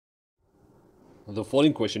The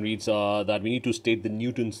following question reads that we need to state the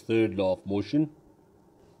Newton's third law of motion.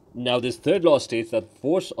 Now, this third law states that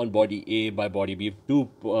force on body A by body B, if two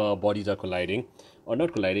bodies are colliding, or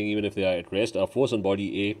not colliding, even if they are at rest, force on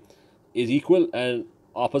body A is equal and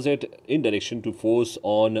opposite in direction to force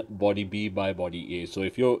on body B by body A. So,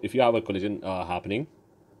 if you have a collision happening,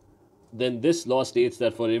 then this law states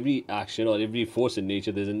that for every action or every force in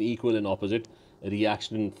nature, there's an equal and opposite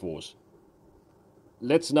reaction in force.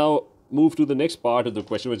 Let's now move to the next part of the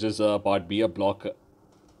question, which is part B. A block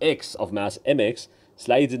X of mass mx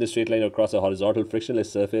slides in a straight line across a horizontal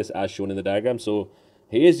frictionless surface as shown in the diagram. So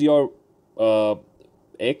here's your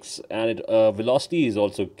x, and velocity is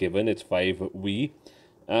also given. It's 5v,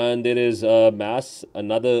 and there is mass,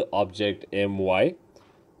 another object my.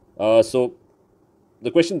 So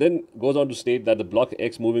the question then goes on to state that the block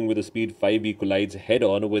X moving with a speed 5v collides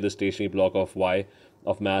head-on with a stationary block of Y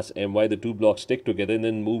of mass my. The two blocks stick together and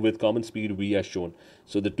then move with common speed v as shown.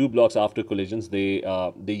 So the two blocks after collisions, they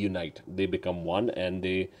unite, they become one, and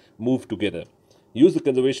they move together. Use the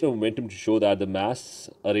conservation of momentum to show that the mass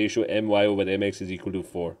ratio my over mx is equal to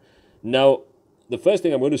 4. Now, the first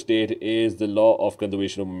thing I'm going to state is the law of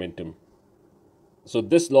conservation of momentum. So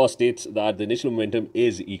this law states that the initial momentum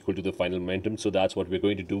is equal to the final momentum. So that's what we're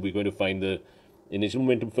going to do. We're going to find the initial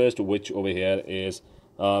momentum first, which over here is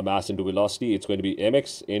mass into velocity. It's going to be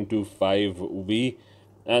mx into 5v.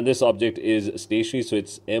 And this object is stationary, so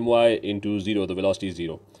it's my into 0. The velocity is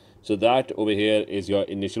 0. So that over here is your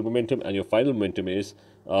initial momentum, and your final momentum is...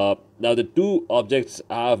 now the two objects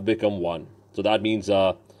have become one. So that means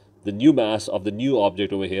the new mass of the new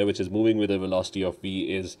object over here, which is moving with a velocity of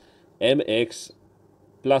v, is mx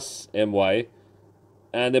plus my,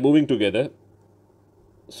 and they're moving together.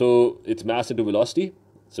 So it's mass into velocity,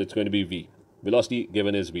 so it's going to be v. Velocity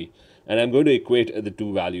given is v, and I'm going to equate the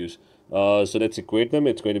two values. So let's equate them.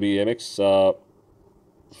 It's going to be mx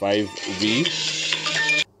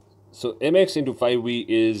 5v. So mx into 5v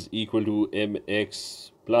is equal to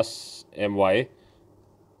mx plus my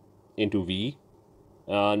into v,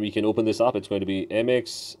 and we can open this up. It's going to be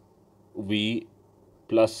mx v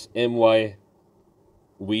plus my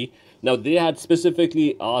v. Now, they had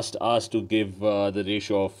specifically asked us to give the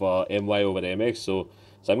ratio of my over mx. So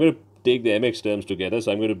I'm going to take the mx terms together.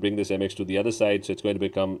 So I'm going to bring this mx to the other side. So it's going to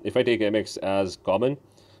become, if I take mx as common,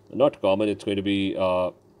 not common, it's going to be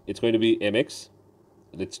mx.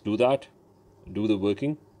 Let's do that. Do the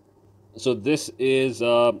working. So this is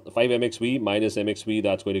 5mxv minus mxv.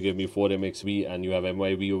 That's going to give me 4mxv, and you have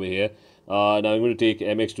myv over here. Now I'm going to take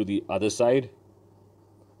mx to the other side,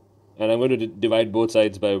 and I'm going to divide both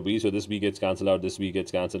sides by v. So this v gets cancelled out, this v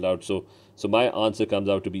gets cancelled out. So my answer comes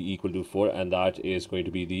out to be equal to 4, and that is going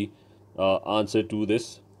to be the answer to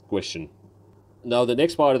this question. Now, the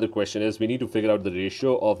next part of the question is we need to figure out the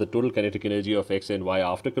ratio of the total kinetic energy of x and y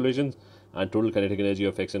after collisions and total kinetic energy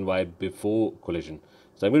of x and y before collision.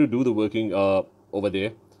 So I'm going to do the working over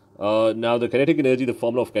there. Now, the kinetic energy, the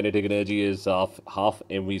formula of kinetic energy is half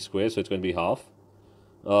mv squared. So it's going to be half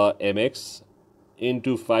mx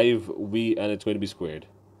into 5v, and it's going to be squared.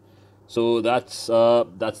 So that's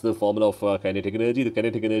the formula of kinetic energy. The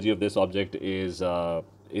kinetic energy of this object is 0.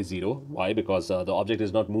 Why? Because the object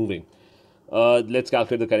is not moving. Let's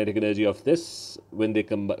calculate the kinetic energy of this when they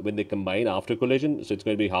combine after collision. So it's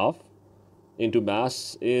going to be half into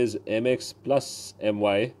mass is mx plus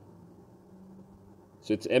my.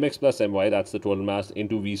 So it's mx plus my, that's the total mass,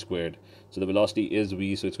 into v squared. So the velocity is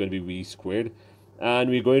v, so it's going to be v squared.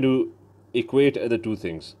 And we're going to equate the two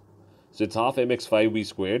things. So it's half mx 5v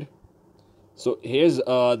squared. So here's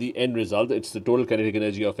the end result. It's the total kinetic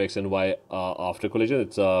energy of x and y after collision.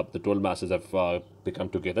 It's the total masses have become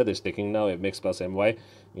together. They're sticking now. Mx plus my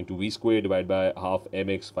into v squared divided by half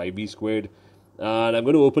mx 5v squared. And I'm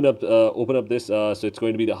going to open up this. So it's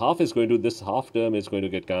going to be the half is going to, this half term is going to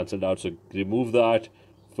get cancelled out. So remove that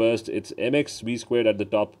first. It's mx v squared at the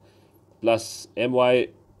top plus my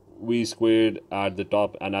v squared at the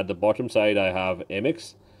top, and at the bottom side I have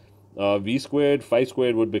mx. V squared, 5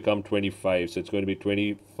 squared would become 25. So it's going to be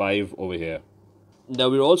 25 over here. Now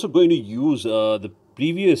we're also going to use the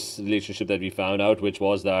previous relationship that we found out, which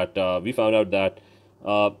was that we found out that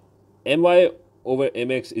my over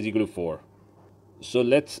mx is equal to 4. So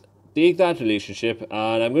let's take that relationship,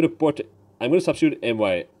 and I'm going to substitute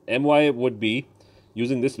my. My would be,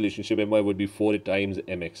 using this relationship, my would be 4 times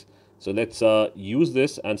mx. So let's use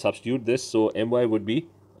this and substitute this. So my would be,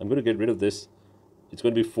 I'm going to get rid of this. It's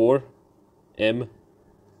going to be 4mx.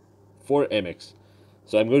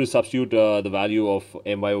 So I'm going to substitute the value of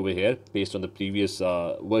my over here based on the previous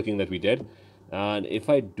working that we did. And if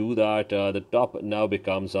I do that, the top now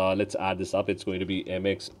becomes, let's add this up. It's going to be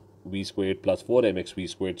mx v squared plus 4mx v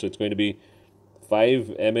squared. So it's going to be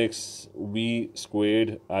 5mx v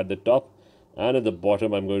squared at the top, and at the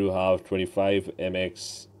bottom I'm going to have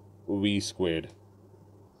 25mx v squared.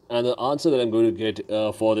 And the answer that I'm going to get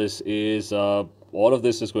for this is all of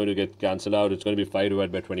this is going to get cancelled out. It's going to be 5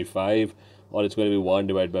 divided by 25, or it's going to be 1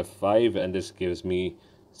 divided by 5, and this gives me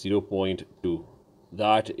 0.2.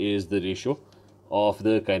 That is the ratio of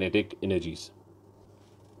the kinetic energies.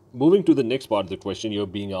 Moving to the next part of the question, you're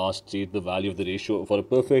being asked to state the value of the ratio for a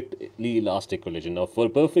perfectly elastic collision. Now, for a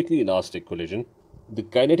perfectly elastic collision, the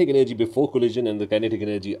kinetic energy before collision and the kinetic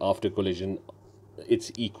energy after collision,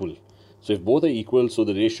 it's equal. So if both are equal, so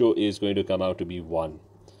the ratio is going to come out to be 1.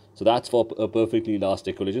 So that's for a perfectly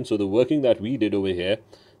elastic collision. So the working that we did over here,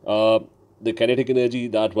 the kinetic energy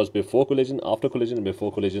that was before collision, after collision, and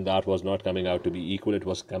before collision, that was not coming out to be equal. It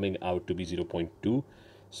was coming out to be 0.2.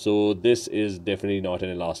 So this is definitely not an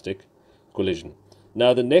elastic collision.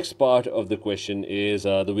 Now the next part of the question is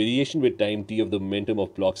the variation with time t of the momentum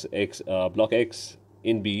of block X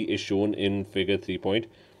in B is shown in figure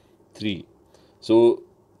 3.3. So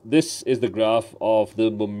this is the graph of the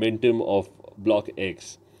momentum of block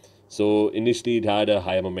X. So initially it had a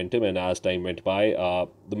higher momentum, and as time went by,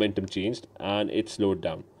 the momentum changed and it slowed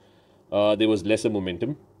down. There was lesser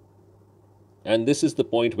momentum. And this is the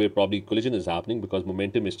point where probably collision is happening because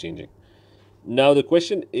momentum is changing. Now the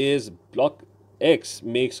question is, block X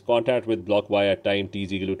makes contact with block Y at time t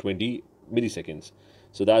is equal to 20 milliseconds.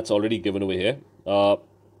 So that's already given over here.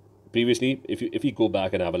 Previously, if you go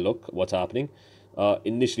back and have a look, what's happening?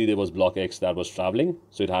 Initially there was block X that was traveling,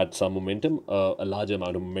 so it had some momentum, a large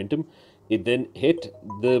amount of momentum. It then hit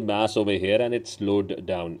the mass over here and it slowed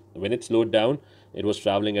down. When it slowed down, it was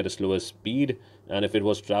traveling at a slower speed, and if it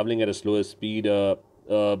was traveling at a slower speed,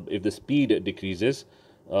 if the speed decreases,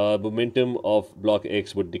 momentum of block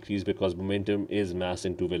X would decrease because momentum is mass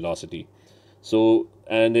into velocity. So,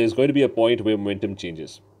 and there's going to be a point where momentum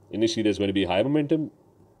changes. Initially there's going to be high momentum,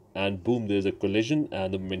 and boom, there's a collision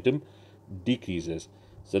and the momentum decreases.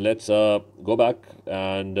 So let's go back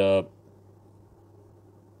and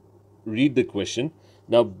read the question.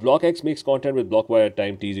 Now, block X makes contact with block Y at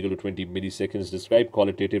time t is equal to 20 milliseconds. Describe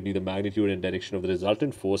qualitatively the magnitude and direction of the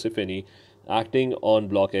resultant force, if any, acting on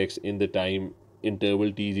block X in the time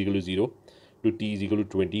interval t is equal to 0 to t is equal to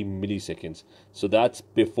 20 milliseconds. So that's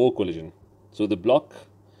before collision. So the block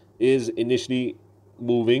is initially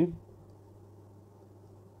moving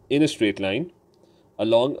in a straight line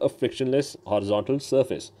along a frictionless horizontal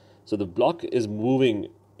surface. So the block is moving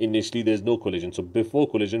initially, there's no collision. So before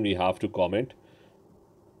collision, we have to comment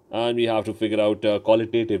and we have to figure out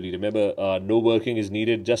qualitatively. Remember, no working is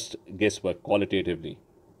needed, just guesswork qualitatively.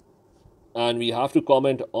 And we have to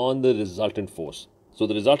comment on the resultant force. So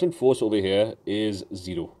the resultant force over here is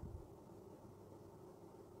 0.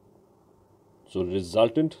 So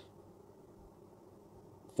resultant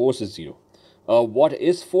force is 0. What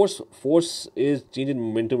is force? Force is change in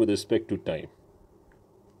momentum with respect to time.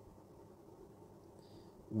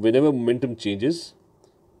 Whenever momentum changes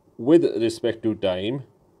with respect to time,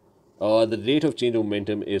 the rate of change of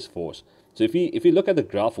momentum is force. So if we look at the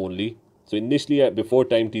graph only, so initially before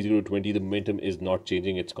time t is equal to 20, the momentum is not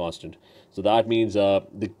changing, it's constant. So that means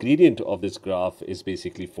the gradient of this graph is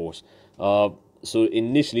basically force. So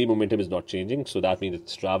initially momentum is not changing, so that means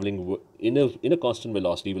it's traveling in a constant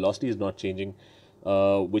velocity. Velocity is not changing,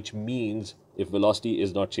 which means if velocity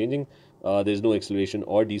is not changing, there's no acceleration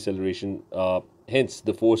or deceleration. Hence,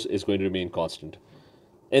 the force is going to remain constant.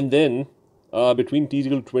 And then between t is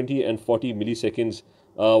equal to 20 and 40 milliseconds,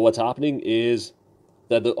 what's happening is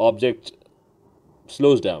that the object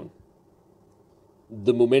slows down.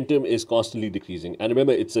 The momentum is constantly decreasing. And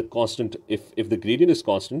remember, it's a constant. If the gradient is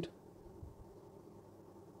constant,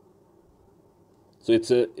 so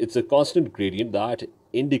it's a constant gradient that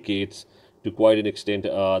indicates to quite an extent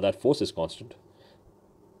that force is constant.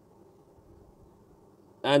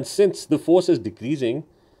 And since the force is decreasing,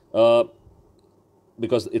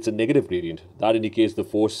 because it's a negative gradient, that indicates the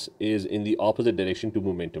force is in the opposite direction to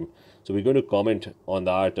momentum. So we're going to comment on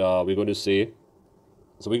that. We're going to say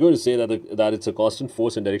that it's a constant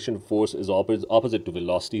force, and direction of force is opposite to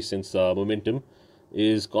velocity, since momentum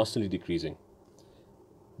is constantly decreasing.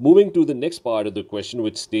 Moving to the next part of the question,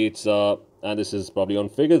 which states, and this is probably on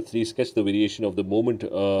figure 3, sketch the variation of the moment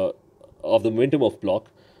of the momentum of block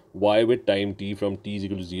Y with time t from t is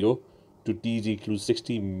equal to 0 to t is equal to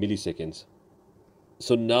 60 milliseconds.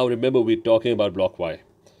 So now remember, we're talking about block Y.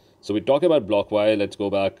 So we're talking about block Y. Let's go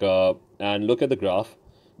back and look at the graph.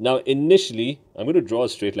 Now initially, I'm going to draw a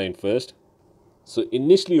straight line first. So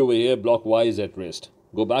initially over here, block Y is at rest.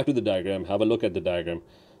 Go back to the diagram, have a look at the diagram.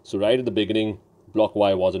 So right at the beginning, block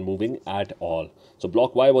Y wasn't moving at all. So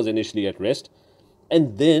block Y was initially at rest.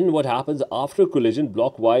 And then what happens after collision,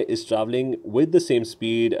 block Y is traveling with the same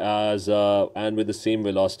speed as and with the same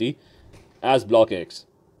velocity as block X.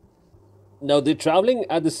 Now they're traveling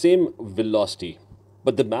at the same velocity,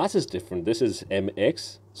 but the mass is different. This is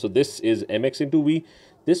mx, so this is mx into v.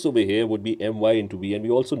 This over here would be my into v, and we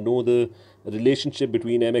also know the relationship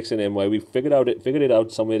between mx and my. We figured it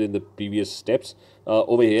out somewhere in the previous steps.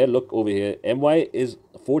 Over here, look over here. My is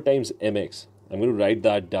 4 times mx. I'm going to write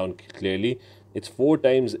that down clearly. It's 4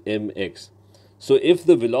 times mx. So if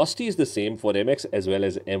the velocity is the same for mx as well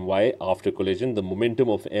as my after collision, the momentum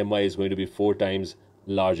of my is going to be 4 times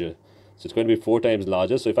larger. So it's going to be 4 times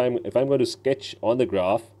larger. So if I'm going to sketch on the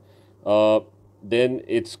graph, then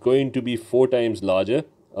it's going to be 4 times larger.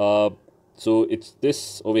 So it's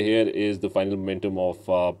this over here is the final momentum of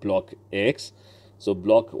block X. So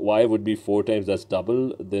block Y would be 4 times, that's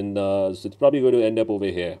double. Then so it's probably going to end up over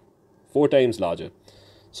here, 4 times larger.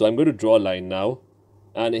 So I'm going to draw a line now.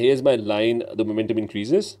 And here's my line, the momentum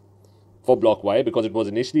increases for block Y because it was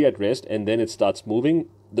initially at rest and then it starts moving.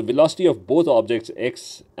 The velocity of both objects,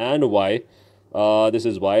 X and Y, this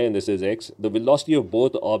is Y and this is X, the velocity of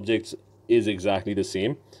both objects is exactly the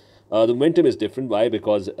same. The momentum is different. Why?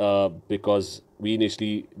 Because we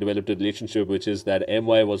initially developed a relationship which is that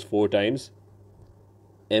my was 4 times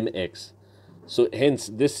mx. So hence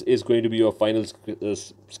this is going to be your final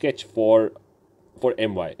sketch for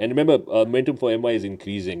my. And remember, momentum for my is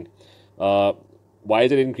increasing. Why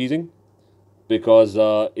is it increasing? Because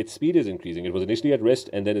its speed is increasing. It was initially at rest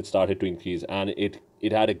and then it started to increase, and it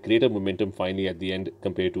had a greater momentum finally at the end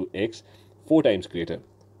compared to X, 4 times greater.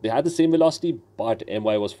 They had the same velocity, but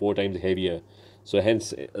my was 4 times heavier. So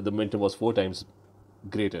hence the momentum was 4 times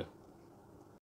greater.